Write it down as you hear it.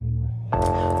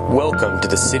Welcome to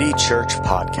the City Church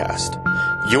Podcast,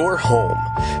 your home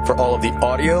for all of the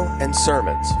audio and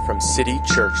sermons from City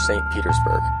Church St.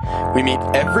 Petersburg. We meet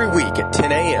every week at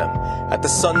 10 a.m. at the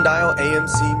Sundial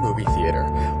AMC Movie Theater,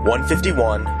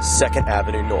 151 2nd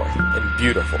Avenue North in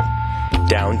beautiful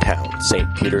downtown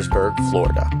St. Petersburg,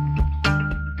 Florida.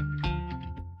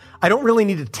 I don't really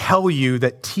need to tell you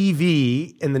that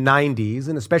TV in the 90s,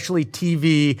 and especially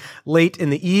TV late in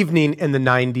the evening in the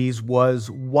 90s, was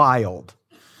wild.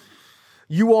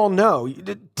 You all know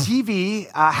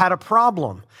TV had a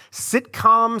problem.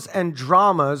 Sitcoms and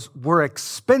dramas were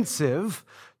expensive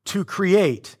to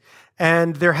create,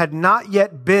 and there had not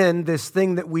yet been this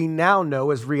thing that we now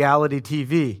know as reality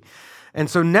TV. And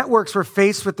so networks were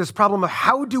faced with this problem of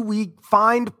how do we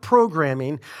find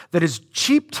programming that is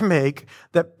cheap to make,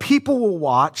 that people will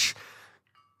watch,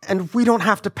 and we don't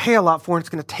have to pay a lot for, and it's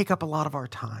going to take up a lot of our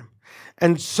time.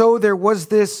 And so there was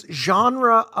this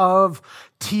genre of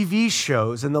TV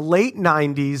shows in the late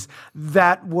 90s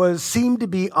that seemed to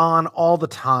be on all the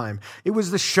time. It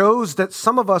was the shows that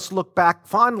some of us look back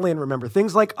fondly and remember.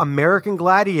 Things like American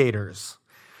Gladiators,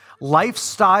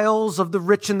 Lifestyles of the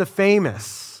Rich and the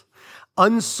Famous,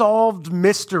 Unsolved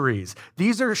Mysteries.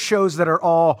 These are shows that are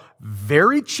all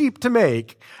very cheap to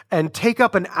make and take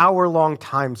up an hour-long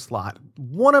time slot.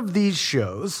 One of these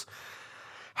shows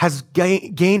has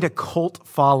gained a cult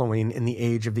following in the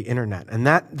age of the internet. And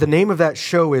the name of that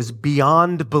show is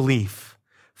Beyond Belief,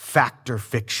 Fact or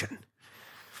Fiction.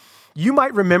 You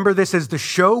might remember this as the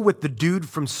show with the dude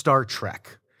from Star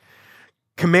Trek.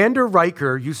 Commander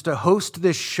Riker used to host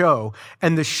this show,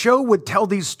 and the show would tell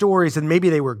these stories, and maybe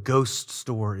they were ghost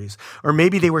stories, or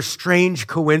maybe they were strange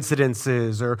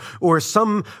coincidences, or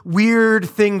some weird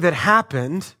thing that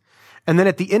happened. And then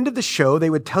at the end of the show, they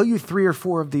would tell you 3 or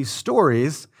 4 of these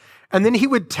stories, and then he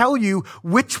would tell you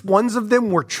which ones of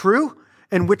them were true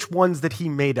and which ones that he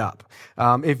made up.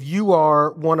 If you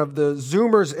are one of the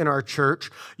Zoomers in our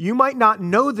church, you might not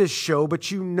know this show,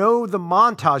 but you know the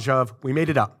montage of, we made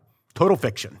it up, total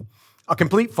fiction, a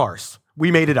complete farce, we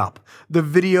made it up. The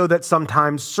video that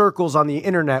sometimes circles on the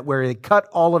internet where they cut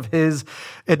all of his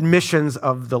admissions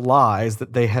of the lies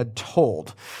that they had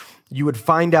told. You would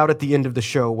find out at the end of the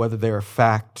show whether they are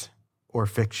fact or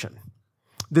fiction.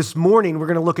 This morning, we're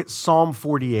going to look at Psalm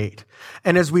 48.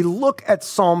 And as we look at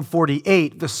Psalm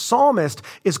 48, the psalmist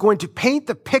is going to paint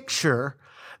the picture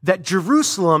that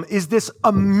Jerusalem is this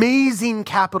amazing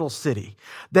capital city,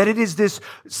 that it is this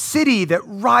city that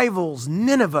rivals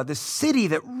Nineveh, the city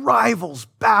that rivals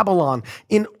Babylon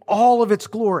in all of its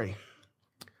glory.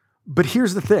 But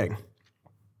here's the thing.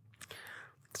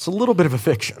 It's a little bit of a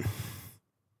fiction.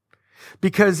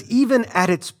 Because even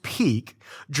at its peak,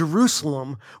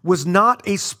 Jerusalem was not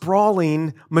a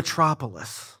sprawling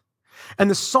metropolis. And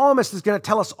the psalmist is going to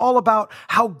tell us all about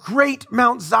how great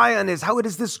Mount Zion is, how it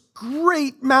is this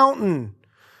great mountain.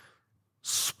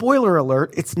 Spoiler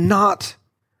alert, it's not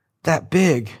that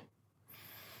big.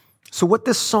 So what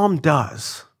this psalm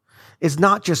does is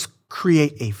not just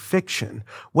create a fiction.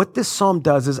 What this psalm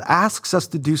does is asks us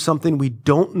to do something we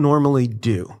don't normally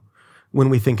do when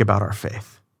we think about our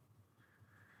faith.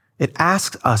 It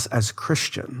asks us as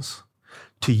Christians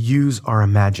to use our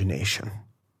imagination.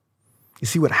 You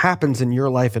see, what happens in your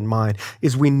life and mine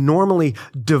is we normally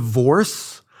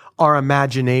divorce our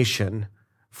imagination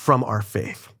from our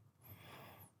faith.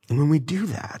 And when we do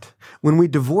that, when we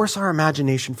divorce our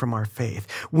imagination from our faith,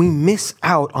 we miss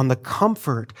out on the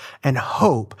comfort and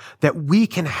hope that we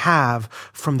can have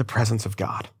from the presence of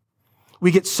God. We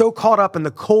get so caught up in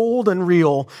the cold and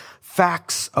real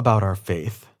facts about our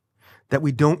faith that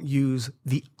we don't use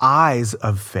the eyes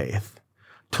of faith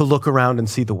to look around and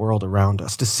see the world around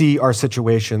us, to see our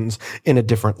situations in a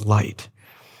different light.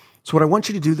 So what I want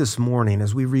you to do this morning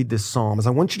as we read this psalm is I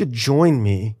want you to join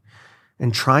me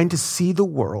in trying to see the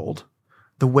world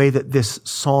the way that this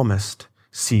psalmist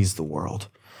sees the world,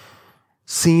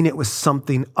 seeing it with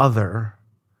something other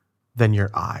than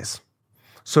your eyes.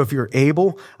 So if you're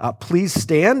able, please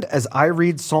stand as I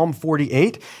read Psalm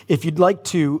 48. If you'd like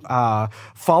to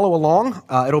follow along,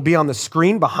 it'll be on the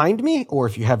screen behind me, or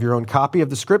if you have your own copy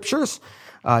of the scriptures,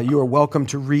 you are welcome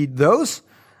to read those.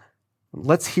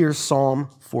 Let's hear Psalm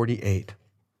 48.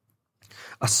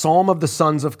 A psalm of the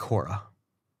sons of Korah.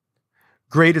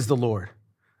 Great is the Lord,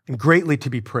 and greatly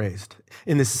to be praised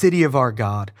in the city of our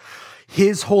God.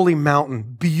 His holy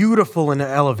mountain, beautiful in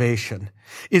elevation,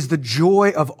 is the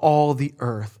joy of all the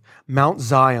earth. Mount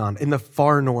Zion in the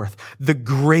far north, the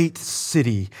great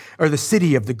city, or the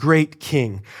city of the great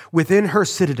king. Within her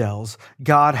citadels,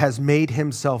 God has made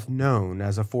himself known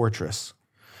as a fortress.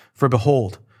 For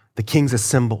behold, the kings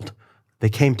assembled. They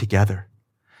came together.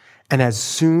 And as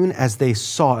soon as they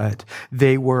saw it,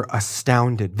 they were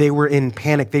astounded. They were in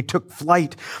panic. They took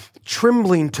flight.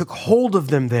 Trembling took hold of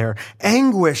them there,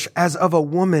 anguish as of a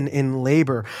woman in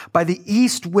labor. By the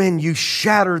east wind you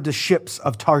shattered the ships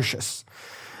of Tarshish.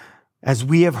 As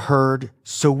we have heard,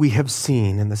 so we have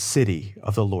seen in the city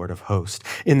of the Lord of hosts,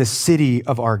 in the city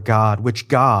of our God, which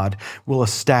God will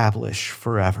establish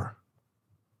forever.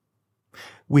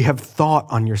 We have thought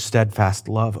on your steadfast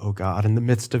love, O God, in the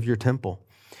midst of your temple.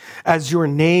 As your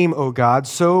name, O God,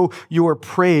 so your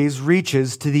praise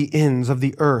reaches to the ends of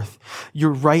the earth.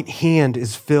 Your right hand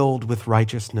is filled with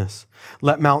righteousness.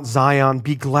 Let Mount Zion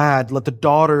be glad. Let the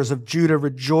daughters of Judah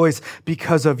rejoice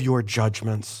because of your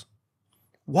judgments.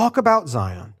 Walk about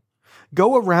Zion.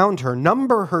 Go around her.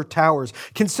 Number her towers.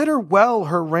 Consider well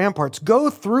her ramparts. Go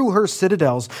through her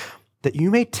citadels, that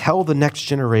you may tell the next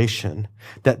generation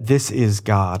that this is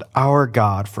God, our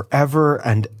God, forever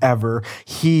and ever.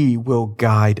 He will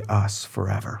guide us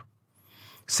forever.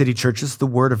 City Church is the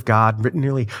word of God written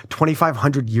nearly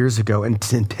 2,500 years ago and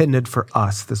intended for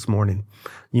us this morning.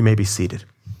 You may be seated.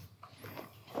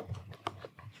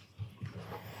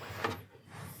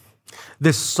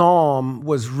 This psalm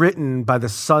was written by the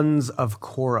sons of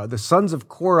Korah. The sons of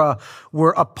Korah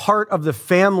were a part of the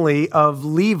family of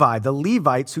Levi, the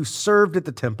Levites who served at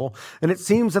the temple. And it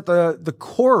seems that the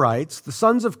Korahites, the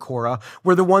sons of Korah,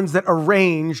 were the ones that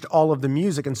arranged all of the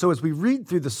music. And so as we read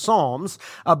through the Psalms,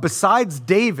 besides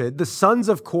David, the sons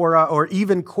of Korah, or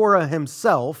even Korah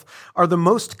himself, are the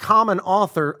most common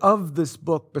author of this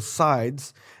book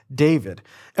besides David.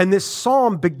 And this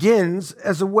psalm begins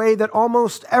as a way that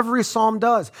almost every psalm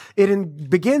does. It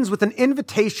begins with an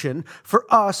invitation for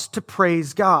us to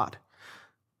praise God.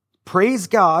 Praise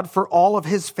God for all of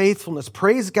his faithfulness.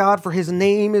 Praise God for his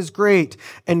name is great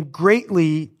and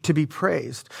greatly to be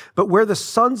praised. But where the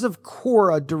sons of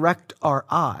Korah direct our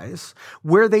eyes,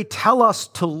 where they tell us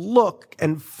to look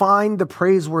and find the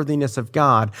praiseworthiness of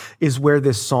God, is where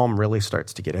this psalm really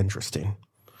starts to get interesting.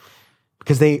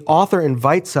 Because the author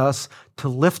invites us to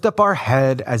lift up our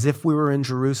head as if we were in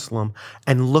Jerusalem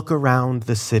and look around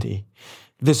the city,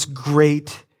 this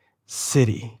great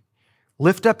city.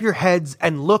 Lift up your heads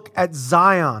and look at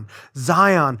Zion.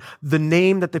 Zion, the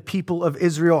name that the people of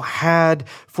Israel had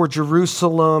for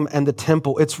Jerusalem and the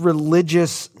temple, its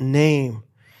religious name.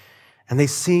 And they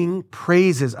sing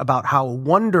praises about how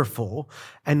wonderful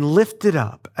and lifted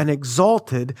up and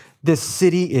exalted this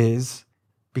city is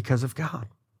because of God.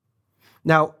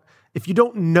 Now, if you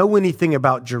don't know anything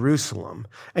about Jerusalem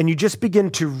and you just begin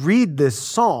to read this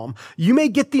psalm, you may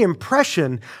get the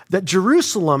impression that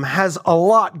Jerusalem has a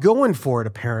lot going for it,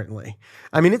 apparently.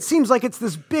 I mean, it seems like it's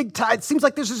this big tide. It seems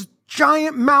like there's this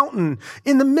giant mountain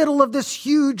in the middle of this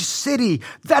huge city.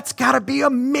 That's got to be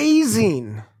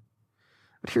amazing.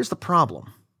 But here's the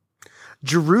problem.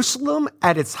 Jerusalem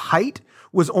at its height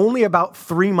was only about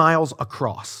 3 miles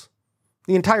across,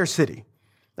 the entire city.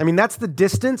 I mean, that's the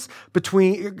distance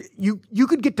between, you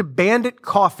could get to Bandit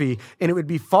Coffee and it would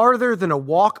be farther than a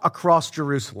walk across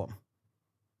Jerusalem.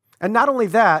 And not only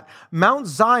that, Mount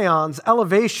Zion's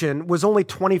elevation was only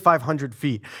 2,500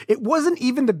 feet. It wasn't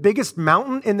even the biggest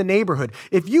mountain in the neighborhood.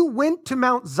 If you went to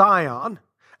Mount Zion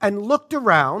and looked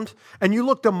around and you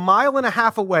looked 1.5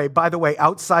 miles away, by the way,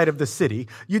 outside of the city,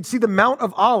 you'd see the Mount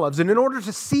of Olives. And in order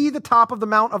to see the top of the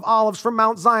Mount of Olives from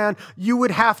Mount Zion, you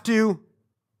would have to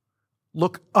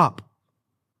look up.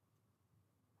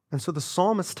 And so the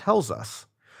psalmist tells us,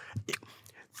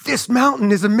 this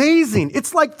mountain is amazing.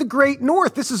 It's like the great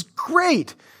north. This is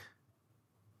great.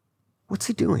 What's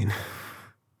he doing?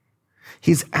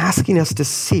 He's asking us to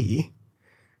see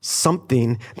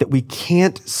something that we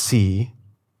can't see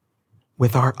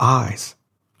with our eyes.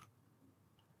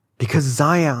 Because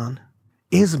Zion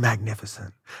is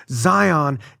magnificent.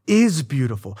 Zion is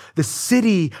beautiful. The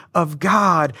city of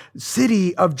God,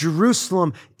 city of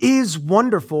Jerusalem is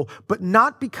wonderful, but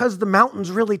not because the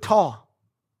mountain's really tall.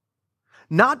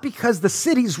 Not because the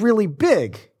city's really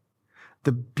big.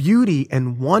 The beauty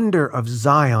and wonder of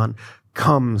Zion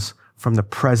comes from the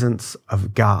presence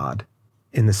of God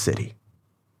in the city.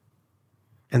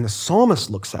 And the psalmist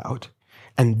looks out,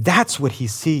 and that's what he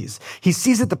sees. He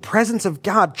sees that the presence of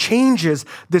God changes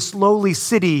this lowly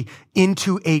city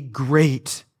into a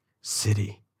great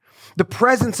city. The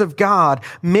presence of God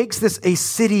makes this a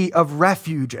city of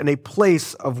refuge and a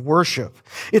place of worship.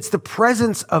 It's the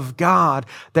presence of God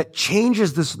that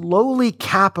changes this lowly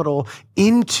capital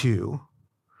into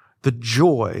the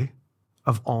joy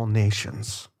of all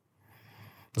nations.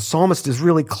 The psalmist is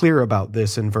really clear about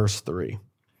this in verse 3.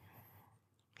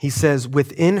 He says,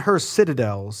 within her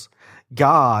citadels,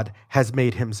 God has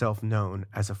made himself known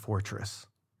as a fortress.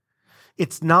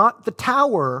 It's not the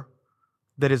tower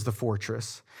that is the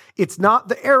fortress. It's not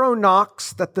the arrow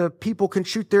nocks that the people can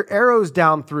shoot their arrows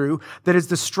down through that is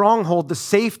the stronghold, the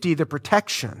safety, the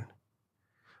protection.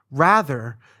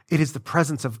 Rather, it is the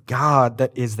presence of God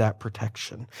that is that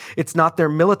protection. It's not their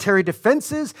military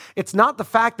defenses. It's not the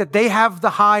fact that they have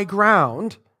the high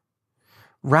ground.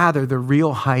 Rather, the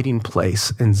real hiding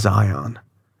place in Zion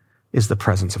is the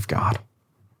presence of God.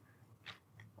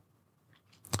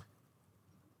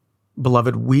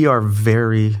 Beloved, we are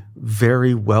very,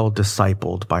 very well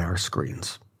discipled by our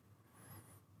screens,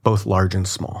 both large and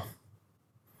small.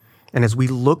 And as we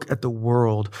look at the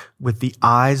world with the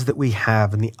eyes that we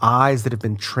have and the eyes that have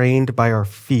been trained by our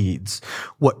feeds,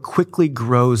 what quickly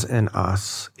grows in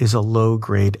us is a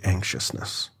low-grade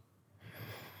anxiousness.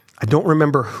 I don't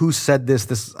remember who said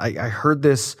this. I heard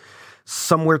this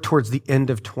somewhere towards the end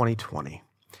of 2020,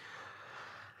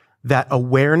 that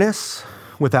awareness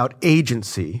without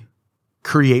agency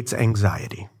creates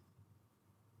anxiety.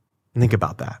 Think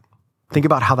about that. Think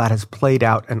about how that has played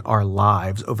out in our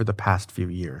lives over the past few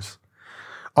years.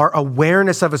 Our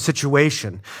awareness of a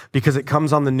situation, because it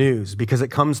comes on the news, because it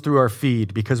comes through our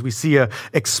feed, because we see a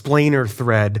explainer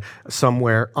thread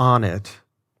somewhere on it,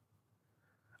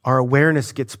 our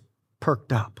awareness gets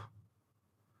perked up.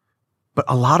 But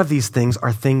a lot of these things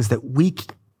are things that we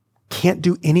can't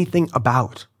do anything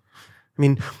about. I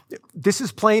mean, this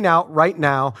is playing out right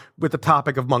now with the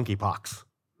topic of monkeypox,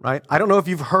 right? I don't know if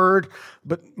you've heard,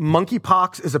 but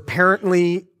monkeypox is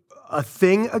apparently a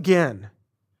thing again.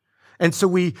 And so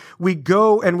we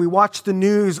go and we watch the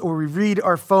news or we read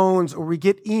our phones or we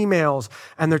get emails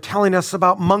and they're telling us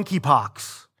about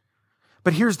monkeypox.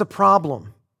 But here's the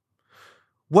problem.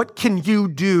 What can you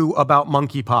do about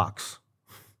monkeypox?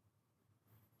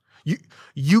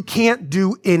 You can't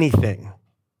do anything.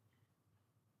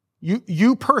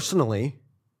 You personally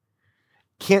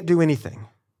can't do anything.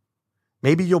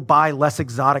 Maybe you'll buy less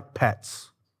exotic pets.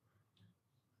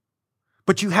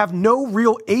 But you have no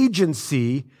real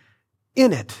agency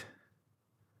in it.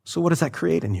 So what does that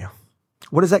create in you?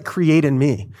 What does that create in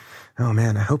me? Oh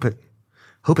man, I hope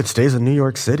it stays in New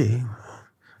York City.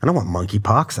 I don't want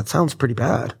monkeypox. That sounds pretty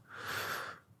bad.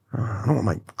 I don't want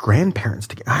my grandparents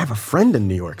to get... I have a friend in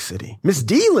New York City. Miss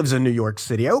D lives in New York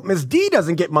City. I hope Miss D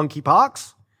doesn't get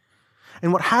monkeypox.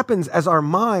 And what happens as our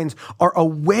minds are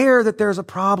aware that there's a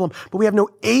problem, but we have no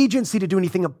agency to do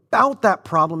anything about that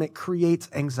problem, it creates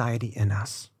anxiety in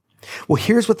us. Well,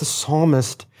 here's what the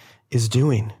psalmist is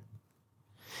doing.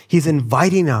 He's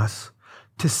inviting us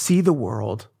to see the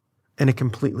world in a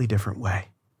completely different way.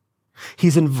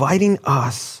 He's inviting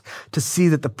us to see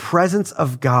that the presence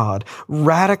of God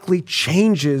radically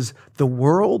changes the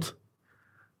world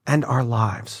and our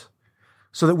lives.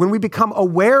 So that when we become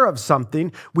aware of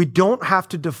something, we don't have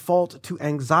to default to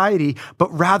anxiety, but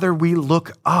rather we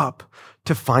look up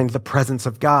to find the presence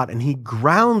of God. And he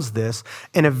grounds this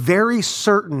in a very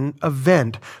certain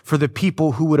event for the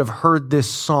people who would have heard this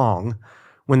song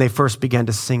when they first began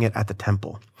to sing it at the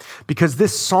temple. Because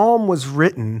this psalm was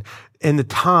written in the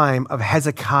time of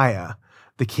Hezekiah,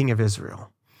 the king of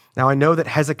Israel. Now, I know that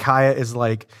Hezekiah is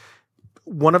like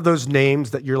one of those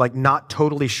names that you're like not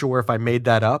totally sure if I made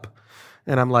that up.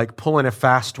 And I'm like pulling a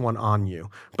fast one on you.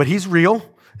 But he's real.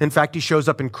 In fact, he shows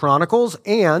up in Chronicles,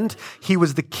 and he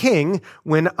was the king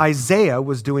when Isaiah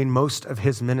was doing most of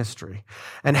his ministry.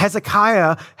 And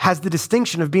Hezekiah has the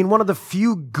distinction of being one of the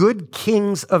few good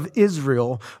kings of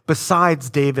Israel besides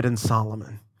David and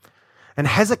Solomon. And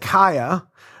Hezekiah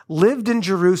lived in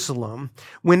Jerusalem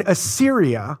when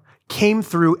Assyria came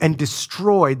through and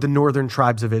destroyed the northern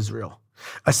tribes of Israel.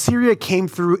 Assyria came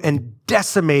through and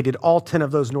decimated all 10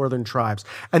 of those northern tribes.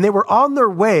 And they were on their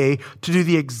way to do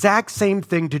the exact same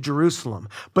thing to Jerusalem.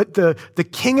 But the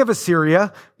king of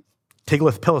Assyria,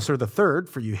 Tiglath-Pileser III,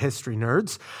 for you history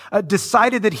nerds,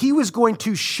 decided that he was going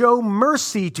to show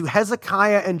mercy to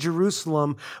Hezekiah and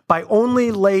Jerusalem by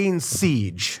only laying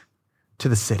siege to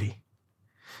the city.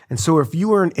 And so if you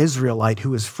were an Israelite who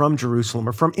was from Jerusalem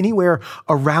or from anywhere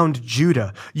around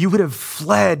Judah, you would have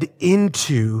fled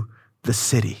into the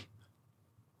city.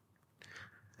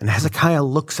 And Hezekiah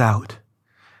looks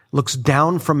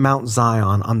down from Mount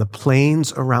Zion on the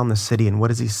plains around the city, and what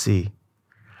does he see?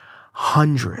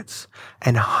 Hundreds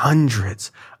and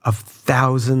hundreds of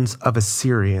thousands of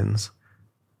Assyrians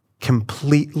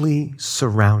completely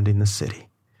surrounding the city.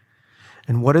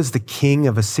 And what does the king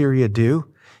of Assyria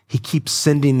do? He keeps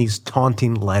sending these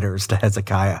taunting letters to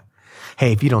Hezekiah.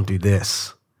 Hey, if you don't do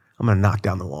this, I'm going to knock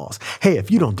down the walls. Hey,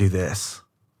 if you don't do this.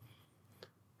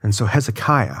 And so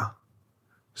Hezekiah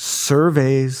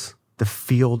surveys the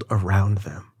field around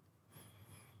them.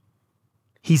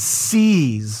 He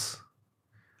sees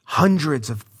hundreds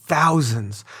of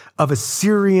thousands of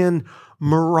Assyrian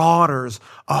marauders,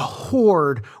 a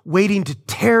horde waiting to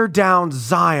tear down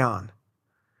Zion.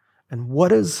 And what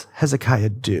does Hezekiah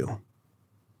do?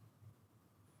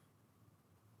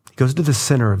 He goes to the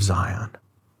center of Zion,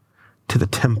 to the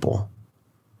temple,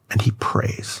 and he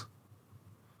prays.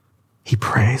 He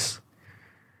prays.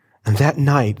 And that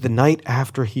night, the night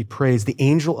after he prays, the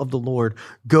angel of the Lord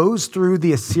goes through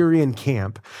the Assyrian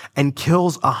camp and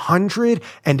kills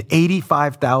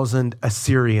 185,000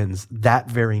 Assyrians that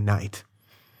very night.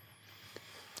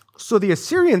 So the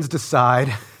Assyrians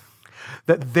decide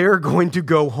that they're going to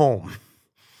go home.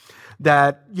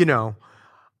 That,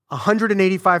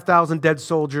 185,000 dead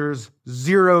soldiers,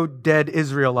 0 dead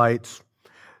Israelites.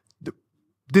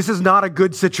 This is not a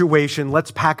good situation. Let's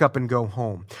pack up and go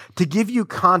home. To give you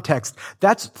context,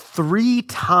 that's 3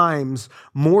 times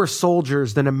more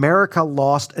soldiers than America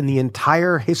lost in the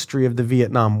entire history of the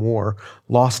Vietnam War,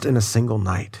 lost in a single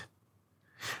night.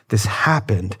 This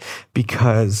happened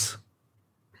because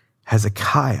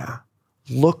Hezekiah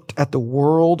looked at the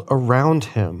world around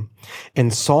him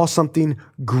and saw something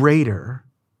greater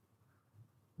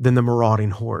than the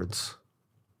marauding hordes.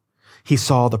 He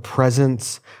saw the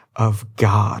presence of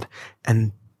God.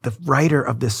 And the writer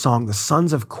of this song, the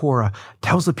sons of Korah,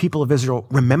 tells the people of Israel,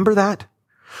 remember that?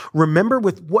 Remember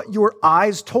with what your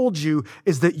eyes told you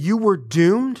is that you were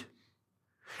doomed?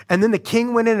 And then the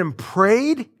king went in and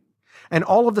prayed, and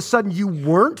all of a sudden you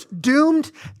weren't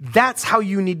doomed? That's how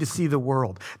you need to see the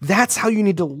world. That's how you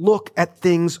need to look at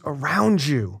things around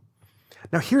you.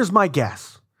 Now, here's my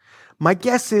guess. My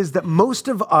guess is that most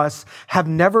of us have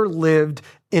never lived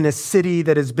in a city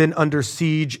that has been under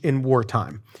siege in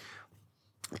wartime.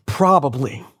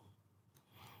 Probably.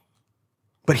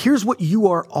 But here's what you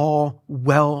are all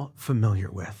well familiar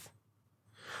with.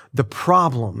 The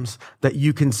problems that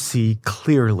you can see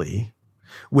clearly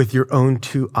with your own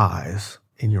 2 eyes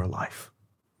in your life.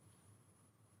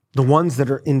 The ones that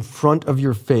are in front of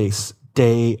your face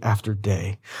day after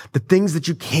day. The things that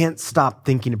you can't stop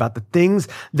thinking about. The things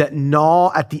that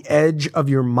gnaw at the edge of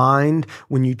your mind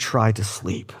when you try to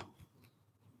sleep.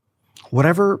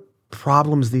 Whatever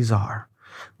problems these are,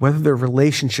 whether they're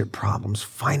relationship problems,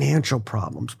 financial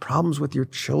problems, problems with your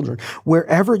children,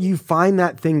 wherever you find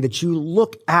that thing that you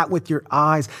look at with your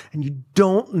eyes and you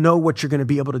don't know what you're going to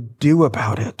be able to do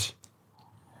about it.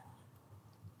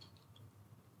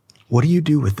 What do you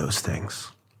do with those things?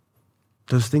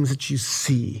 Those things that you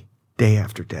see day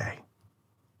after day.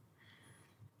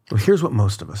 Well, here's what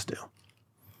most of us do.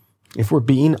 If we're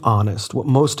being honest, what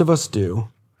most of us do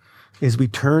is we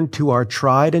turn to our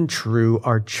tried and true,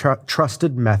 our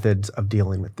trusted methods of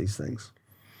dealing with these things.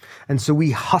 And so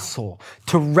we hustle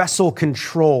to wrestle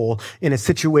control in a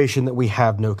situation that we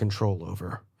have no control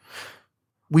over.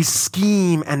 We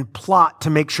scheme and plot to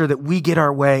make sure that we get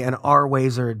our way and our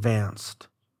ways are advanced.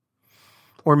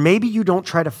 Or maybe you don't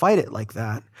try to fight it like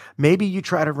that. Maybe you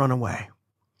try to run away.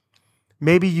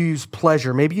 Maybe you use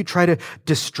pleasure. Maybe you try to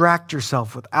distract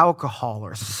yourself with alcohol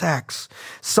or sex,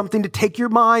 something to take your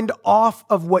mind off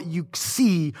of what you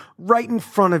see right in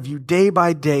front of you day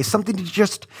by day, something to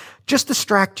just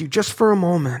distract you just for a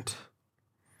moment.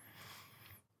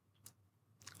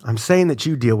 I'm saying that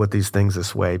you deal with these things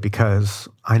this way because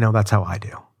I know that's how I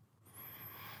do.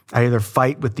 I either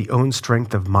fight with the own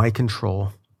strength of my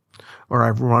control, or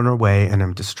I run away and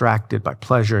am distracted by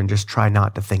pleasure and just try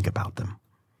not to think about them.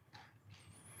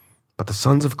 But the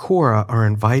sons of Korah are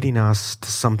inviting us to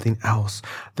something else.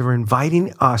 They're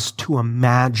inviting us to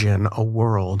imagine a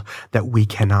world that we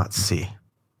cannot see.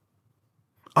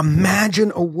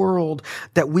 Imagine a world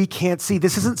that we can't see.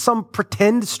 This isn't some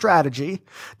pretend strategy.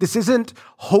 This isn't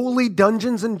holy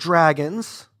Dungeons and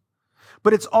Dragons.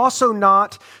 But it's also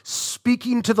not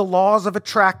speaking to the laws of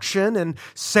attraction and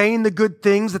saying the good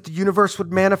things that the universe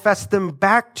would manifest them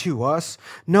back to us.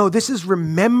 No, this is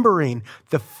remembering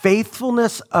the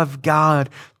faithfulness of God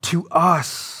to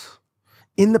us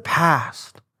in the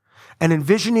past and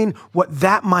envisioning what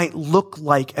that might look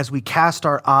like as we cast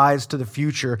our eyes to the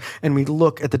future and we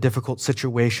look at the difficult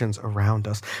situations around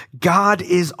us. God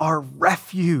is our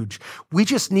refuge. We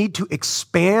just need to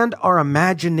expand our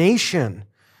imagination,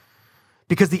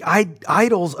 because the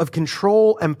idols of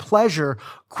control and pleasure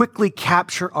quickly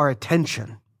capture our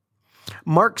attention.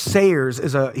 Mark Sayers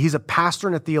he's a pastor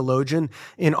and a theologian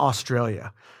in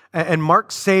Australia. And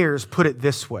Mark Sayers put it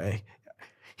this way.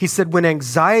 He said, when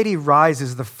anxiety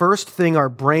rises, the first thing our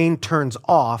brain turns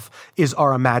off is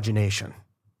our imagination.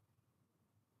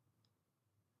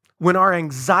 When our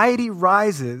anxiety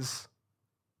rises,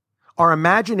 our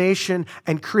imagination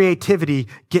and creativity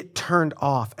get turned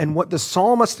off. And what the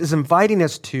psalmist is inviting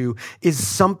us to is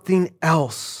something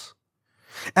else.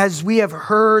 As we have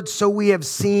heard, so we have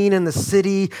seen in the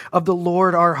city of the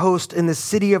Lord our host, in the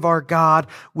city of our God,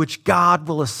 which God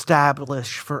will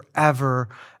establish forever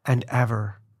and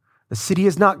ever. The city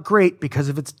is not great because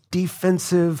of its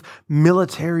defensive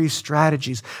military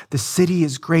strategies. The city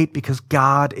is great because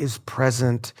God is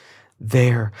present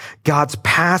there. God's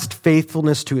past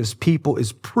faithfulness to his people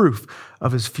is proof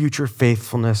of his future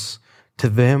faithfulness to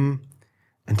them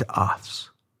and to us.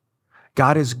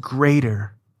 God is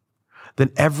greater than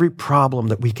every problem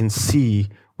that we can see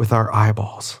with our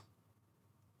eyeballs.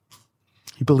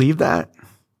 You believe that?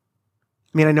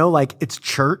 I mean, I know it's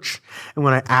church, and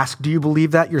when I ask, do you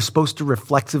believe that? You're supposed to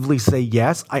reflexively say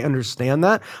yes. I understand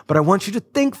that, but I want you to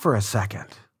think for a second.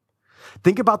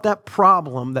 Think about that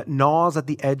problem that gnaws at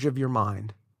the edge of your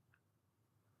mind.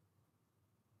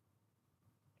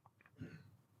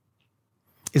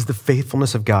 Is the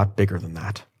faithfulness of God bigger than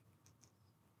that?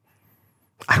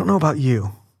 I don't know about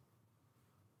you,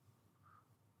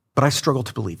 but I struggle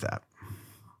to believe that,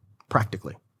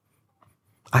 practically.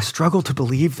 I struggle to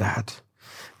believe that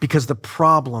because the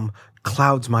problem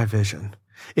clouds my vision.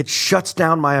 It shuts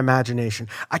down my imagination.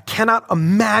 I cannot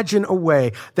imagine a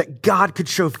way that God could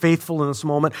show faithful in this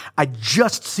moment. I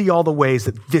just see all the ways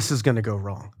that this is going to go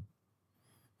wrong.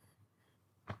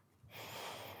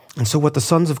 And so what the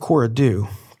sons of Korah do,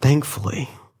 thankfully,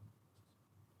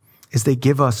 is they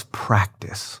give us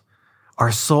practice.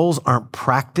 Our souls aren't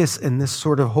practiced in this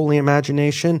sort of holy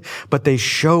imagination, but they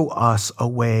show us a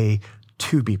way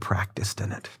to be practiced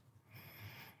in it.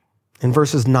 In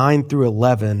verses 9 through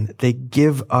 11, they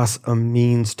give us a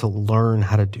means to learn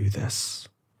how to do this.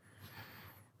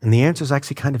 And the answer is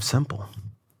actually kind of simple.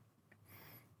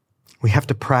 We have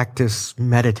to practice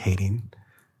meditating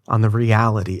on the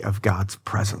reality of God's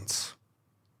presence.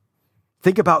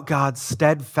 Think about God's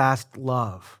steadfast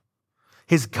love,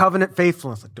 his covenant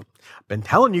faithfulness. I've been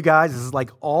telling you guys, this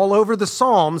is all over the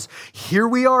Psalms. Here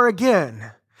we are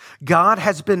again. God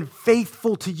has been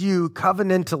faithful to you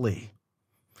covenantally,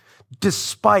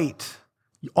 despite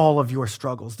all of your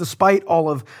struggles, despite all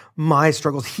of my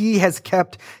struggles. He has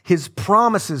kept his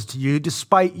promises to you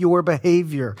despite your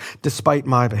behavior, despite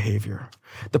my behavior.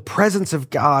 The presence of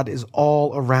God is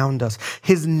all around us.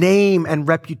 His name and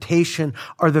reputation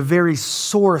are the very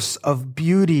source of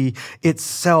beauty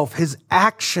itself. His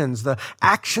actions, the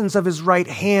actions of his right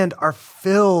hand, are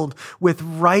filled with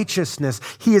righteousness.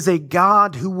 He is a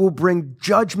God who will bring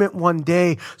judgment one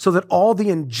day so that all the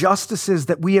injustices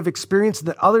that we have experienced,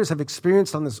 that others have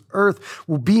experienced on this earth,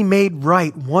 will be made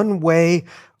right one way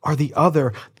or the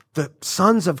other. The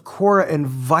sons of Korah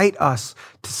invite us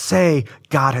to say,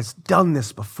 God has done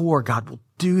this before. God will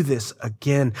do this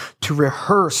again, to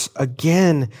rehearse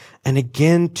again and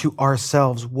again to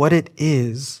ourselves what it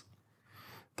is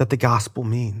that the gospel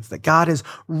means, that God is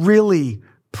really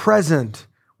present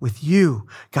with you.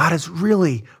 God is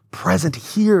really present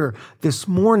here this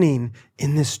morning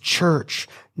in this church,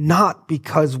 not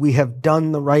because we have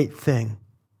done the right thing,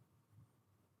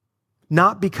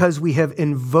 not because we have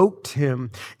invoked him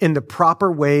in the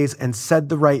proper ways and said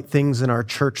the right things in our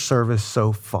church service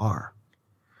so far,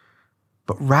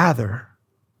 but rather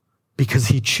because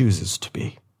he chooses to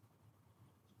be.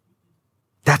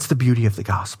 That's the beauty of the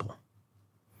gospel.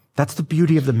 That's the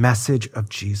beauty of the message of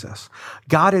Jesus.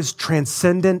 God is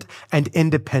transcendent and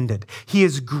independent. He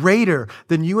is greater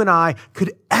than you and I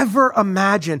could ever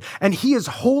imagine, and he is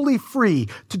wholly free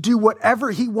to do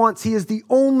whatever he wants. He is the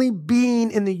only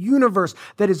being in the universe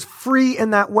that is free in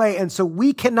that way, and so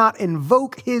we cannot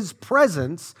invoke his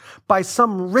presence by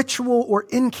some ritual or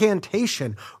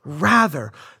incantation.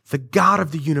 Rather, the God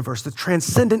of the universe, the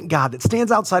transcendent God that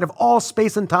stands outside of all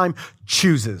space and time,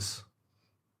 chooses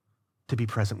to be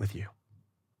present with you.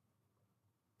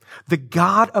 The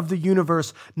God of the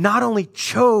universe not only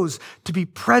chose to be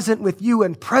present with you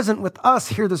and present with us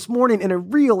here this morning in a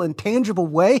real and tangible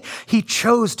way, he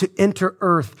chose to enter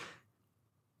earth.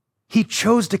 He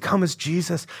chose to come as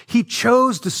Jesus. He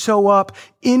chose to show up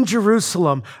in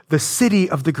Jerusalem, the city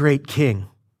of the great King.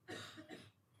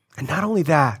 And not only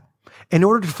that, in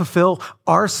order to fulfill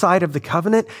our side of the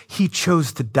covenant, he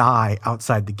chose to die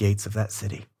outside the gates of that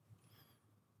city.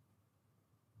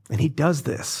 And he does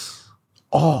this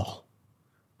all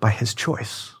by his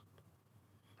choice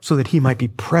so that he might be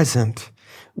present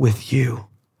with you.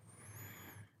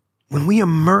 When we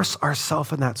immerse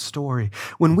ourselves in that story,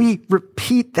 when we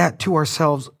repeat that to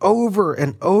ourselves over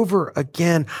and over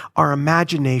again, our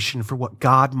imagination for what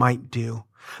God might do,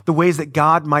 the ways that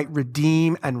God might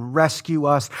redeem and rescue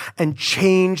us and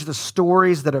change the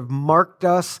stories that have marked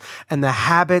us and the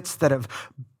habits that have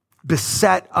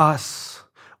beset us,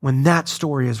 when that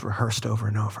story is rehearsed over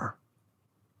and over,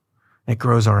 It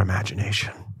grows our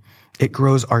imagination. It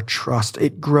grows our trust.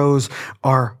 It grows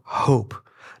our hope.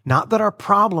 Not that our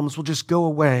problems will just go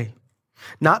away.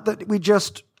 Not that we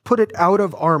just put it out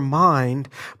of our mind,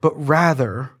 but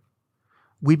rather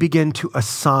we begin to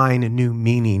assign a new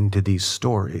meaning to these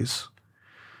stories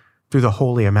through the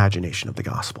holy imagination of the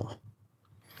gospel.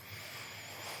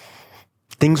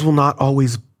 Things will not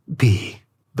always be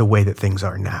the way that things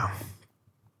are now.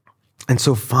 And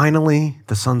so finally,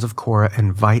 the sons of Korah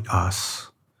invite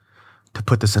us to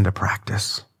put this into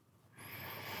practice.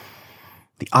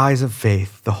 The eyes of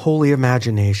faith, the holy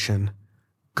imagination,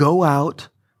 go out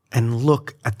and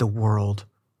look at the world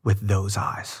with those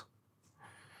eyes.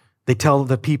 They tell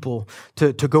the people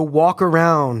to go walk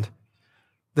around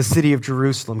the city of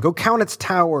Jerusalem, go count its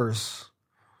towers,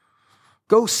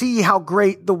 go see how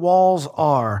great the walls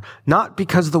are, not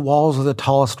because the walls are the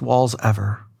tallest walls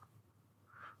ever,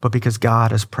 but because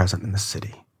God is present in the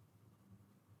city.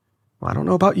 Well, I don't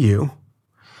know about you.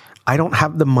 I don't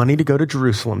have the money to go to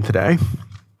Jerusalem today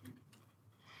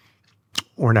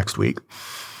or next week.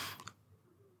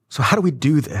 So how do we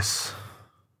do this?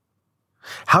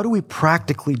 How do we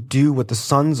practically do what the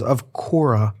sons of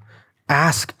Korah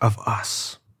ask of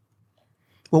us?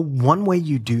 Well, one way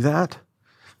you do that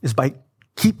is by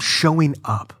keep showing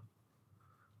up.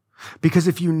 Because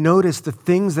if you notice the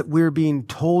things that we're being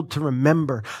told to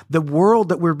remember, the world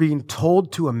that we're being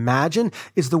told to imagine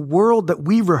is the world that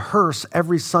we rehearse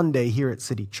every Sunday here at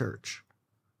City Church.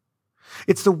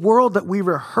 It's the world that we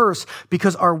rehearse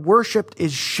because our worship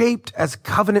is shaped as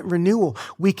covenant renewal.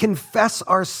 We confess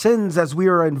our sins as we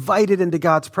are invited into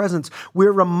God's presence.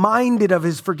 We're reminded of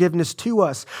his forgiveness to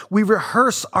us. We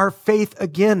rehearse our faith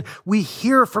again. We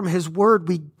hear from his word.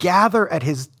 We gather at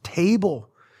his table.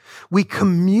 We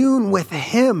commune with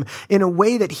him in a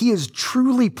way that he is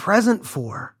truly present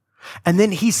for. And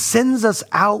then he sends us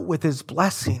out with his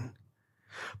blessing.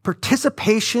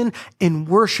 Participation in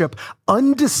worship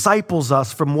undisciples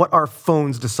us from what our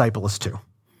phones disciple us to.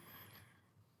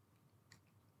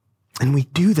 And we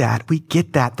do that, we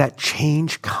get that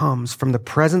change comes from the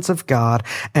presence of God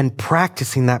and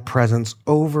practicing that presence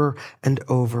over and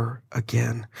over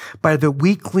again by the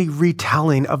weekly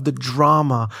retelling of the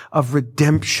drama of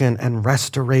redemption and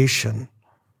restoration.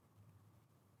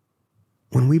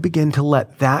 When we begin to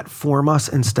let that form us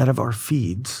instead of our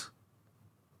feeds,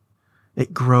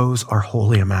 it grows our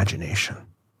holy imagination.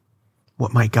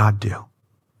 What might God do?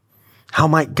 How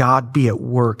might God be at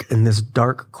work in this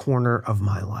dark corner of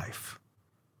my life?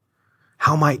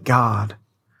 How might God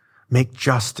make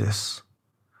justice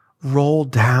roll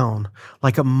down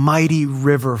like a mighty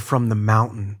river from the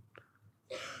mountain?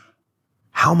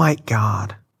 How might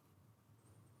God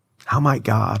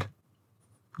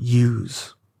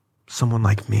use someone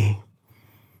like me?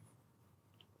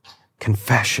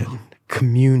 Confession,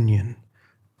 communion,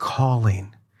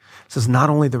 calling. This is not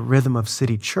only the rhythm of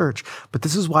City Church, but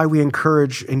this is why we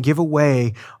encourage and give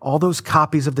away all those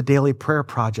copies of the Daily Prayer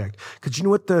Project. Because you know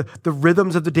what the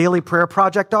rhythms of the Daily Prayer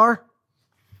Project are?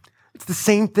 It's the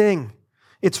same thing.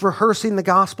 It's rehearsing the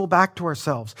gospel back to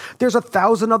ourselves. There's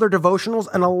 1,000 other devotionals,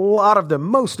 and a lot of them,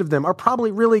 most of them, are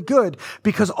probably really good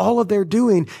because all of they're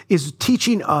doing is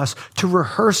teaching us to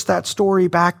rehearse that story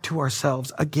back to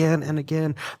ourselves again and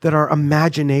again, that our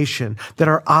imagination, that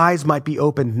our eyes might be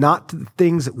opened not to the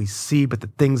things that we see, but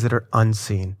the things that are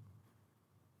unseen.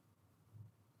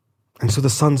 And so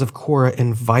the sons of Korah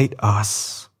invite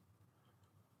us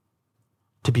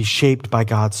to be shaped by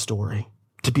God's story,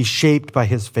 to be shaped by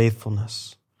his faithfulness,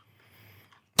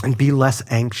 and be less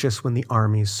anxious when the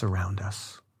armies surround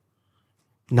us.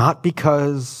 Not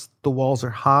because the walls are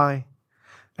high,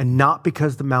 and not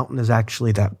because the mountain is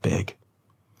actually that big,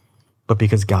 but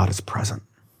because God is present.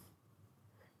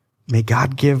 May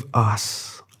God give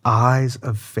us eyes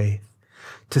of faith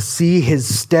to see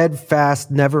his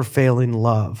steadfast, never-failing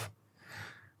love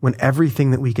when everything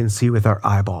that we can see with our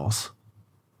eyeballs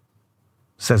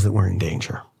says that we're in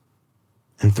danger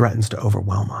and threatens to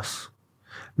overwhelm us.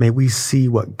 May we see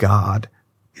what God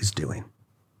is doing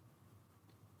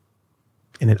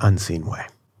in an unseen way.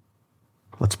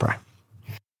 Let's pray.